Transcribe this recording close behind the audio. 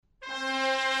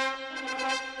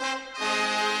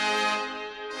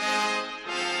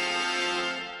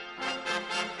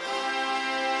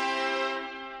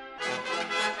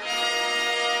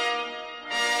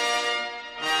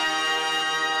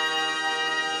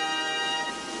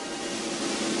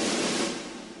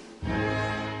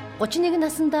31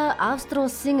 наснда Австри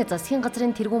улсын засгийн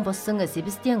газрын тэргүүн болсон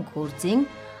Себастьян Курцийн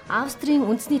Австрийн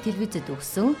үндэсний телевизэд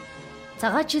өгсөн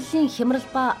Цагаачлалын хямрал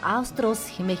ба Австри улс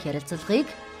хэмээх ярилцлагыг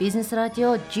бизнес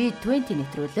радио G-20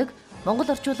 нэвтрүүлэг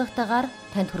Монгол орчуулагтайгаар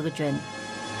танд хүргэж байна.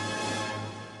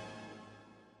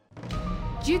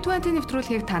 G-20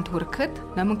 нэвтрүүлгийг танд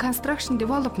хүргэхэд Номын Construction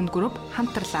Development Group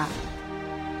хамтарлаа.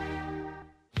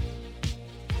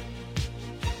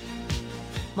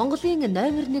 Монголын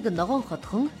номер 1 ногоон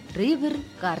хотхон River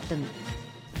Garden.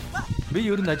 Би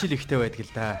ер нь ажил ихтэй байдаг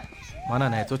л да. Манай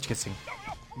найзууч гэсэн.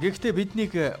 Гэхдээ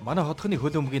биднийг манай хотхны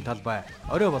хөл өмгийн талбай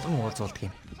орой болгон уулзуулдаг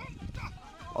юм.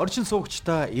 Орчин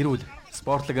суугчдаа эрүүл,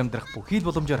 спортлог амьдрах бүхий л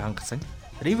боломжоор хангасан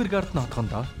River Garden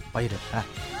хотхондоо баярлалаа.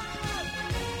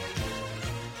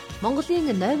 Монголын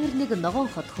номер 1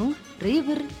 ногоон хотхон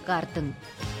River Garden.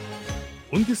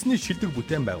 Үндэсний шилдэг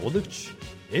бүтээн байгуулагч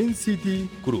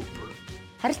NCD Group.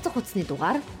 Харилцах хүчний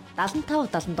дугаар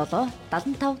 75 77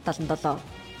 75 77.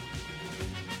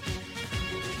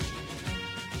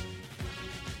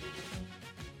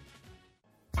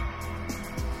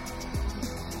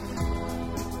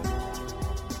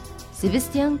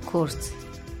 Себастьян Курц.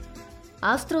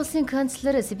 Австри улсын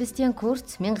канцлер Себастьян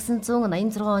Курц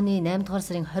 1986 оны 8 дугаар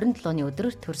сарын 27-ны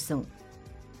өдөр төрсөн.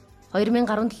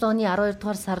 2017 оны 12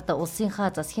 дугаар сард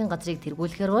улсынхаа засгийн газрыг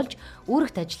тэргүүлэхээр болж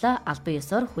үүрэгт ажлаа албан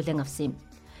ёсоор хүлээн авсан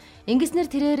юм. Ингэснээр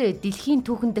тэрээр дэлхийн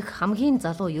түүхэн дэх хамгийн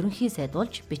залуу ерөнхий сайд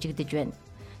болж бичигдэж байна.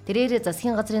 Тэрээр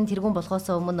засгийн газрын тэргүүн болохоос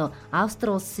өмнө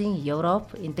Австри улсын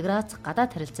Европ интеграц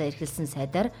гадаад харилцаа эрхэлсэн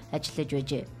сайдаар ажиллаж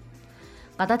байжээ.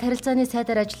 Гадаад харилцааны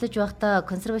сайдаар ажиллаж байхдаа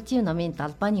консерватив намын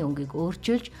далбааны өнгийг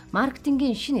өөрчилж,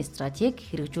 маркетингийн шинэ стратеги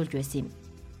хэрэгжүүлж байсан юм.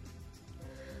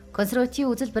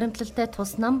 Консерватив үзэл баримтлалтай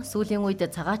тус нам сүүлийн үед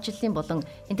цагаачлалын болон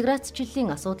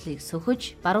интеграцчлалын асуудлыг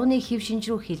сөхөж, барууны хэв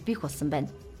шинж рүү хэлбэх болсон байна.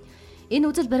 Энэ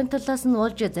үзэл баримтлалаас нь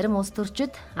болж зарим улс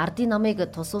төрчид ардын намыг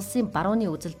тус улсын барууны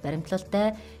үзэл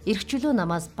баримтлалтай эрх чөлөө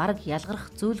намаас бараг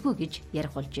ялгарх зүйлгүй гэж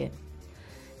ярих болжээ.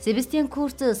 Себастьян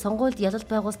Курц сонгуульд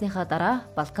ялалт байгуулсныхаа дараа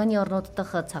Балканы орнууд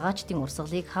дахь цагаачдын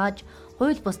урсгалыг хааж,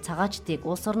 хууль бус цагаачдыг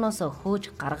улс орноос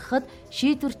хөөж гаргахад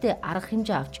шийдвэртэй арга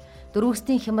хэмжээ авч,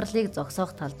 дөрвөстийн хямралыг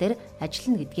зогсоох тал дээр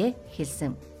ажиллана гэдгээ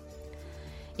хэлсэн.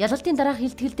 Ялалтын дараах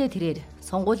илтгэлдээ тэрээр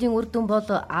сонгуулийн үр дүн бол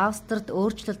Австрид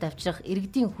өөрчлөлт авчрах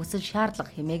иргэдийн хүсэл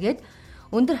шаардлага хэмээгээд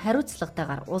өндөр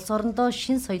хариуцлагатайгаар улс орондоо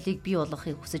шин соёлыг бий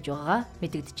болгохыг хүсэж байгаагаа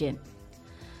мэдэгджээ.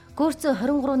 Курц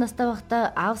 23 настай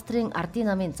байхдаа Австрийн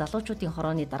ардын намын залуучуудын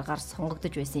хорооны даргаар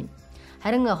сонгогдож байсан юм.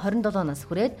 Харин 27 нас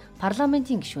хүрээд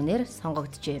парламентын гишүүнээр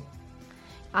сонгогджээ.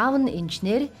 Аав нь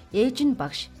инженер, ээж нь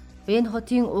багш. Бен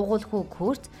хотын уугуул хүү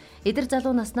Курц эдэр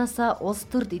залуу наснаасаа улс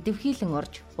төрд идэвхийлэн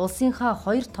орж, улсынхаа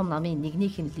 2 том намын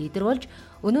нэгнийх нь лидер болж,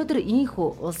 өнөөдөр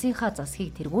ийхүү улсынхаа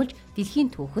засгийг тэргүүлж дэлхийн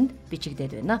түүхэнд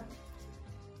бичигдээд байна.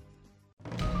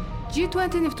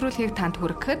 G-20 нэвтрүүлгийг танд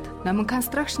хүргэхэд Номын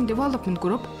Construction Development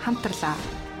Group хамтарлаа.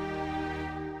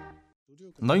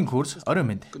 Ноён курс орой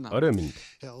минь.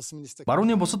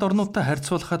 Барууны бусад орнуудтай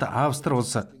харьцуулахад Австри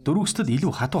улс дөрвөсtöд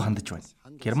илүү хатуу хандаж байна.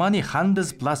 Германы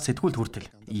Handelsblatt сэтгүүлд хүртэл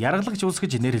яргалагч улс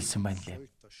гэж нэрэлсэн байна лээ.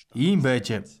 Ийм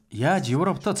байж яаж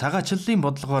Европтой цагаачлалын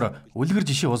бодлогоор үлгэр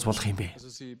жишээ улс болох юм бэ?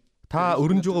 Та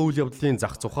өрнөж байгаа үйл явдлын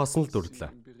зах зухаас нь л дурлаа.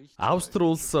 Австри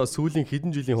улс сүүлийн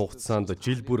хэдэн жилийн хугацаанд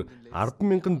жил бүр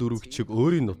 10,000 дөрвөгчийг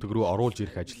өөрийн нутаг руу оруулж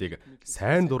ирэх ажлыг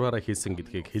сайн дураараа хийсэн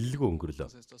гэдгийг хэллэгөө өнгөрлөө.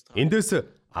 Эндээс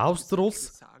Австри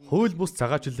улс хууль бус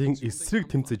цагаачлалын эсрэг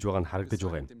тэмцэж байгаа нь харагдаж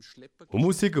байгаа юм.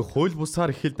 Хүмүүсийг хууль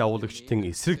бусаар хил давуулагчдын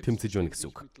эсрэг тэмцэж байна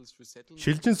гэсэн үг.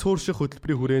 Шилжин суурших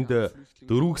хөтөлбөрийн хүрээнд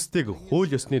дөрвөгсдийг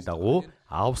хууль ёсны дагуу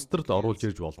Австрид оруулж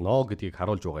ирж болно гэдгийг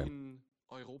харуулж байгаа юм.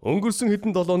 Өнгөрсөн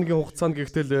хэдэн 7 хоногийн хугацаанд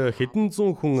гэвтэл хэдэн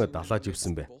зуун хүн далааж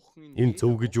ивсэн бэ. Энэ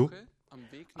зөв гэж юу?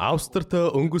 Австрид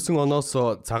өнгөрсөн оноос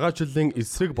цагаачлалын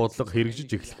эсрэг бодлого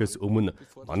хэрэгжиж эхлэхээс өмнө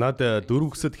манад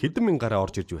дөрвөсөд хэдэн мянган гараа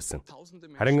орж ирж байсан.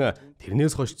 Харин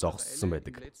тэрнээс хойш зогссон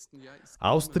байдаг.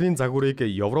 Австрийн загварыг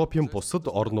Европын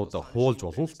бусад орнууд хуулж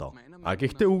болно л доо.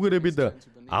 Гэхдээ үүгээрээ бид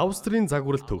Австрийн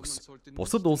загварт төгс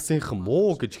бусад улсынх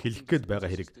муу гэж хэлэх гээд байгаа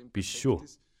хэрэг биш шүү.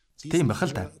 Тийм байх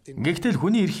л та. Гэхдээ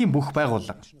хүний эрхийн бүх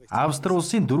байгууллага Австри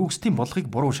улсын дөрвөстийн бодлогыг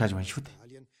буруу шааж байна шүү дээ.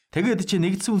 Тэгээд чи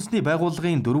нэгдсэн үндэсний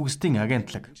байгууллагын дөрвөстийн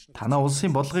агентлаг танаа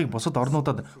улсын бодлогыг бусад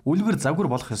орнуудад үлгэр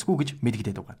загвар болох ёсгүй гэж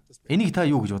мэдэгдээд байгаа. Энийг та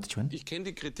юу гэж бодож байна?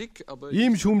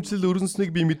 Ийм шүүмжлэл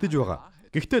өрнөснийг би мэдэж байгаа.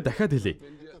 Гэхдээ дахиад хэлье.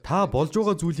 Та болж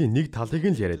байгаа зүйлийн нэг талыг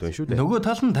нь л яриад байна шүү дээ. Нөгөө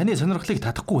тал нь таны сонирхлыг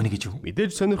татахгүй байна гэж юу?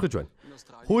 Мэдээж сонирхож байна.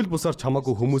 Хууль бусаар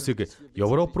чамаагүй хүмүүсийг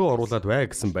Европ руу оруулаад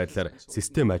бай гэсэн байдлаар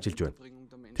систем ажиллаж байна.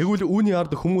 Тэгвэл үүний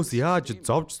ард хүмүүс яаж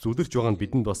зовж зүдэрч байгаа нь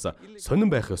бидэнд бас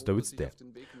сонирн байх ёстой биз дээ.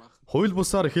 Хууль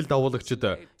бусаар хил давуулагчид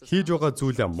хийж байгаа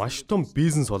зүйл маш том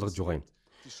бизнес болгож байгаа юм.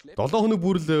 7 хоног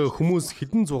бүрл хүмүүс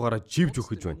хэдэн зугаараа живж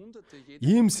өгч байна.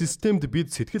 Ийм системд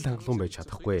бид сэтгэл хангалуун байж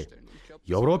чадахгүй.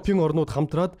 Европын орнууд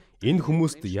хамтраад энэ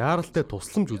хүмүүст яаралтай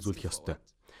тусламж үзүүлэх ёстой.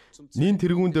 Нин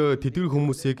тэргүүнд тэдгэр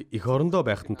хүмүүсийг эх орондоо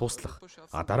байхад нь туслах.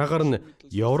 Дараагаар нь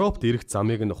Европт ирэх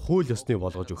замыг нь хууль ёсны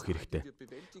болгож өгөх хэрэгтэй.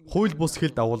 Хууль бус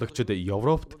хэл дагуулагчид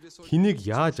Европт хэнийг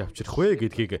яаж авчрах вэ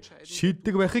гэдгийг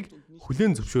шийддэг байхыг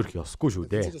хүлээн зөвшөөрөх ёсгүй шүү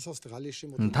дээ.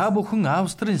 Та бүхэн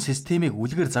Австрийн системийг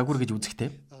үлгэр загвар гэж үзэхдээ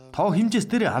тоо хэмжээс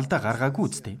дээр алдаа гаргаагүй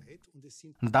үстэй.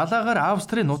 Далаагаар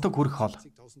Австрийн нутаг хүрэх хол.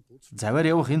 Заваар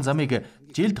явах энэ замыг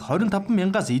жилд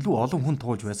 25,000-аас илүү олон хүн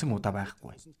туулж байсан удаа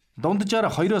байхгүй. Дунджаар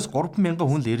 2-оос 3,000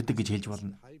 хүн л ирдэг гэж хэлж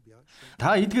болно.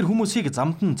 Та эдгээр хүмүүсийг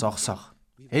замд нь зогсоох.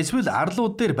 Эсвэл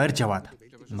арлууд дээр барьж аваад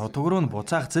нутаг руу нь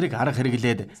буцаах зэрэг арга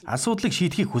хэрэглээд асуудлыг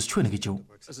шийдэхийг хүсч байна гэж юу?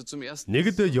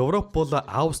 Нэгд Европ бол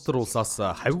Австри улсаас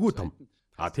хавьгүй том.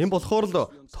 Тийм болохоор л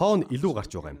тоо нь илүү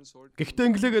гарч байгаа юм. Гэхдээ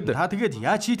инглигээд та тэгээд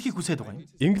яаж шийдэхийг хүсэж байгаа юм?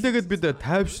 Инглигээд бид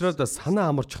тайвшраад санаа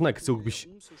амарчихна гэсэн үг биш.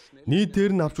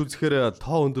 Нийтээр нь авч үзэхээр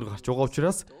тоо өндөр гарч байгаа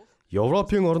учраас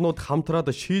Европын орнууд хамтраад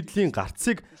шийдлийн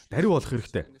гарцыг даруй болох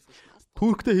хэрэгтэй.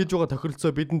 Турктэй хийж байгаа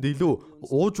тохиролцоо бидэнд илүү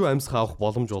уужуу амьсгаа авах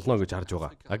боломж олно гэж харж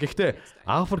байгаа. Гэхдээ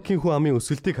Африкийн хүн амын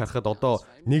өсөлтийг харахад одоо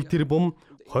 1 тэрбум,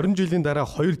 20 жилийн дараа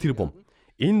 2 тэрбум.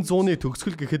 Энэ зууны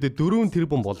төгсгөл гэхэд 4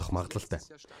 тэрбум болох магадлалтай.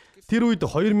 Тэр үед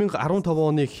 2015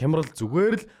 оны хямрал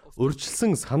зүгээр л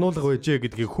урьдчилсан сануулга байжээ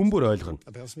гэдгийг хүмүүр ойлгоно.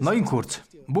 Ноён Курц,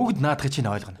 бүгд наадах чинь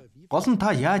ойлгоно. Гол нь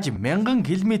та яаж 1000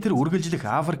 км үргэлжлэх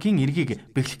Африкийн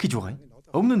иргэгийг бэхлэх гэж байгаа юм?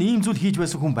 Өмнө нь ийм зүйл хийж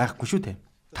байсан хүн байхгүй шүү дээ.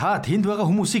 Та тэнд байгаа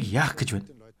хүмүүсийг яах гэж байна?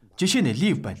 Жишээ нь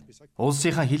Лив байна.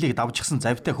 Улсынхаа хилийг давжчихсан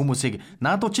завтай хүмүүсийг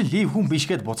наадуу чи Лив хүн биш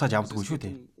гэд буцааж авдаггүй шүү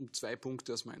дээ.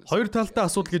 Хоёр талтай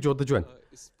асуудал гэж бодож байна.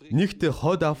 Нэгт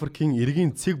хойд Африкийн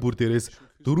иргэний цэг бүр дээрээс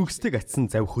дөрвөстэй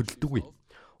гацсан зав хөдөлдөггүй.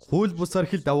 Хууль бусаар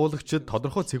хил дагуулагчид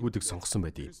тодорхой цэгүүдийг сонгосон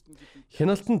байдаг.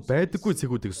 Хяналтанд байдаггүй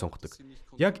цэгүүдийг сонгодог.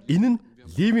 Яг энэ нь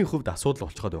Ливийн хувьд асуудал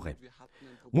болчиход байгаа юм.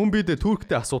 Мөн бид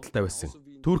Турктэй асуудалтай байсан.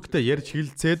 Турктэй ярьж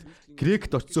хилцээд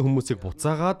Грект очисон хүмүүсийг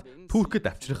буцаагаад Туркэд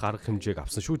авчрах арга хэмжээг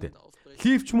авсан шүү дээ.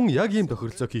 Ливч мөн яг ийм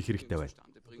тохиролцоо хийх хэрэгтэй байна.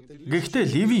 Гэхдээ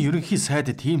Ливийн ерөнхий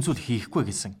сайд тийм зүйл хийхгүй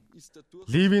гэсэн.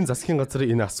 Ливийн засгийн газар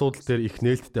энэ асуудал дээр их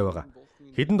нээлттэй байгаа.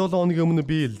 Хэдэн 7 хоногийн өмнө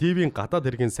би Ливийн гадаад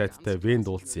хэргийн сайттай Венд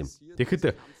уулзсан юм.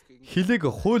 Тэгэхэд хилэг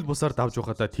хууль бусаар давж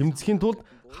байгаадаа тэмцэхийн тулд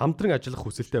хамтран ажиллах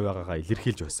хүсэлтэй байгаагаа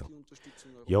илэрхийлж байсан.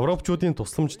 Европчуудын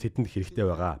тусламж тэдэнд хэрэгтэй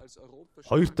байгаа.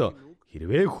 Хоёрт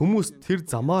хэрвээ хүмүүс тэр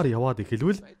замаар яваад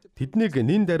эхэлвэл тэднийг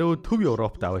нэн даруй төв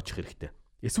Европт аваачих хэрэгтэй.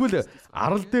 Эсвэл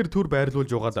арал дээр төр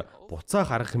байрлуулж байгаад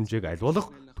буцаах арга хэмжээг альвуулах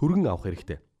түргэн авах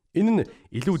хэрэгтэй. Энэ нь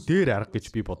илүү дээр арга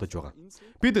гэж би бодож байгаа.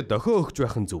 Бид дохио өгч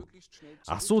байх нь зөв.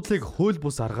 Асуудлыг хууль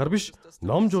бус аргаар биш,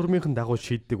 ном журмынхын дагуу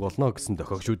шийддэг болно гэсэн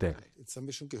дохиог шүү дээ.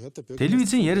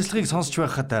 Телевизийн ярилцлагыг сонсч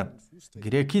байхад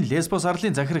Грекийн Лесбос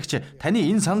арлын захирагч таны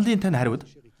энэ саналын тань хариуд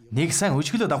нэг сайн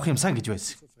өчгөлөд авах юмсан гэж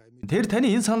байсан. Тэр таны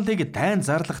энэ саналыг дайн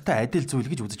зарлагтай адил зүйл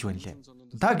гэж үзэж байна лээ.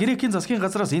 Та Грекийн засгийн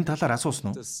газраас энэ талаар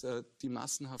асуусан уу?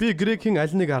 Би Грекийн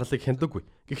аль нэг арлыг хяндаггүй.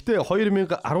 Гэхдээ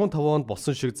 2015 онд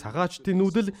болсон шиг цагаачлалын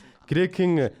нүүдэл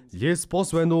Грекийн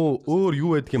Лесбос байна уу, өөр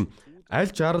юу байдаг юм?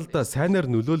 Аль ч аралд сайнаар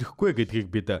нөлөөлөхгүй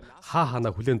гэдгийг бид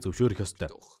хаана хүлээн зөвшөөрөх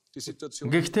ёстой.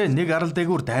 Гэхдээ нэг арал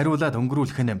дээгүүр дайруулад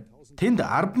өнгөрүүлэх нь тэнд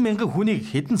 10,000 хүнийг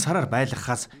хэдэн сараар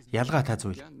байлгахаас ялгаатай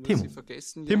зүйл. Тийм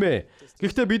үү? Тийм ээ.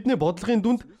 Гэхдээ бидний бодлогын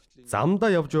дүнд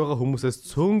замдаа явж байгаа хүмүүсээс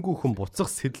цөөнгүй хүн буцах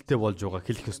сэдэлтэй болж байгааг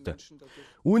хэлэх ёстой.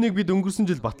 Үүнийг бид өнгөрсөн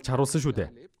жил баталж харуулсан шүү дээ.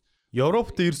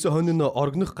 Европт ирсэн хонь нь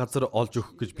оргинох газар олж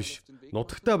өгөх гэж биш.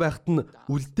 Нутагтаа байхад нь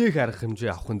үлдээх арга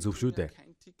хэмжээ авах нь зөв шүү дээ.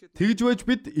 Тэгж байж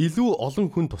бид илүү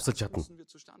олон хүн тусалж чадна.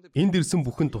 Энд ирсэн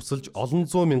бүхэн тусалж олон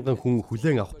зуун мянган хүн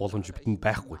хүлээн авах боломж бидэнд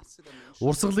байхгүй.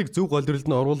 Урсгалыг зөв голдролд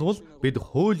нь оруулбал бид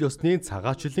хууль ёсны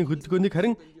цагаачлалын хөдөлгөөнийг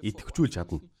харин идэвхжүүлж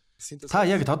чадна. Та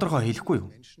яг тодорхой хэлэхгүй юу?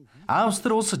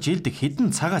 Австри улс жилд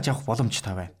хэдэн цагаач авах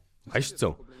боломжтой вэ? Маш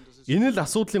зөв. Энэ л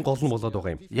асуудлын гол нь болоод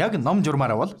байгаа юм. Яг ном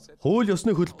журмаараа бол хууль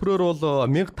ёсны хөтөлбөрөөр бол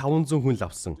 1500 хүн л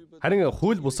авсан. Харин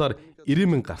хууль бусаар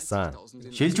 90,000 гарсан.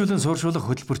 Шилжүүлэн сууршуулах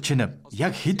хөтөлбөр чинь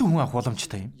яг хэдэн хүн авах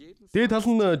боломжтой юм? Дээд тал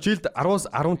нь жилд 10-аас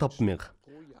 15,000.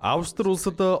 Австри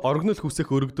улсад оргинол хүсэх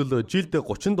өргөдөл жилд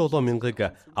 37,000-ыг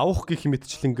авах гэх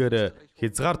мэтчлэнгээр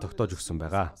хязгаар тогтоож өгсөн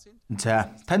байгаа. За,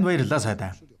 танд баярлалаа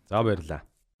сайдаа. За баярлалаа.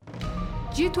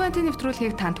 G-20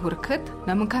 нэвтрүүлгийг танд хүргэхэд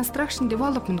Номын Construction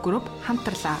Development Group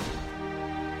хамтарлаа.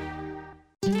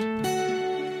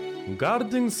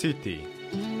 Garden City.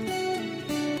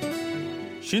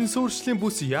 Шин суурьшлийн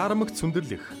бүс яармагт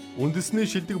цөндөрлөх үндэсний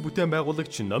шилдэг бүтээн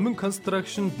байгуулагч Номын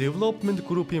Construction Development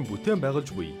Group-ийн бүтээн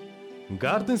байгуулж буй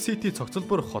Garden City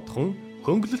цогцлбор хотхон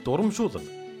хөнгөлөлт урамшуулал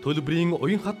төлбөрийн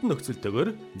уян хатан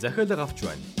нөхцөлтэйгээр захиалга авч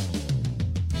байна.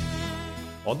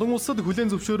 Олон улсад хүлээн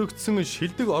зөвшөөрөгдсөн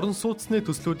шилдэг орон сууцны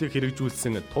төслүүдийг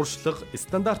хэрэгжүүлсэн туршлага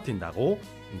стандартын дагуу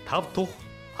 5 тух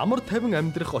амар тайван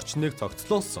амьдрах орчныг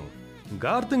цогцлуулсан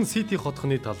Garden City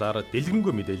хотхны талаар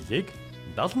дэлгэнгүй мэдээллийг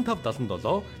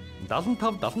 7577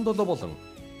 7577 болон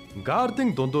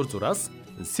Garden дундуур зураас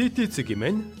City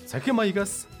цэгийн цахим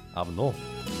маягаас авно.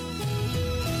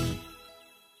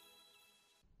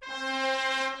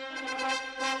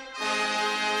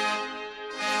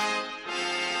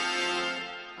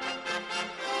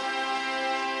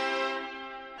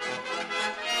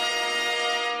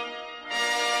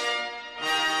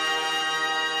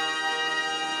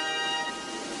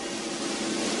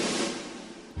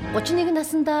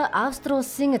 Наснда Австри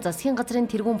улсын засгийн газрын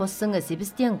тэргүүн болсон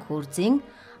Себастьян Курцийн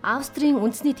Австрийн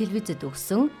үндэсний телевизэд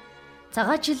өгсөн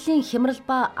Цагаачлалын хямрал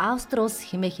ба Австри улс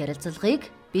хэмээх ярилцлагыг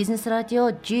Бизнес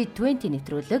радио G-20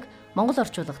 нэвтрүүлэг Монгол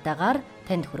орчуулагтайгаар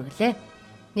танд хүргэлээ.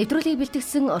 Нэвтрүүлгийг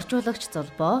бэлтгэсэн орчуулагч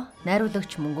Золбоо,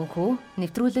 найруулагч Мөнгөнхүү,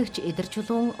 нэвтрүүлэгч Эдэр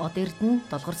Чулуун, Од Эрдэнэ,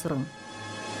 Долгор Сүрэн.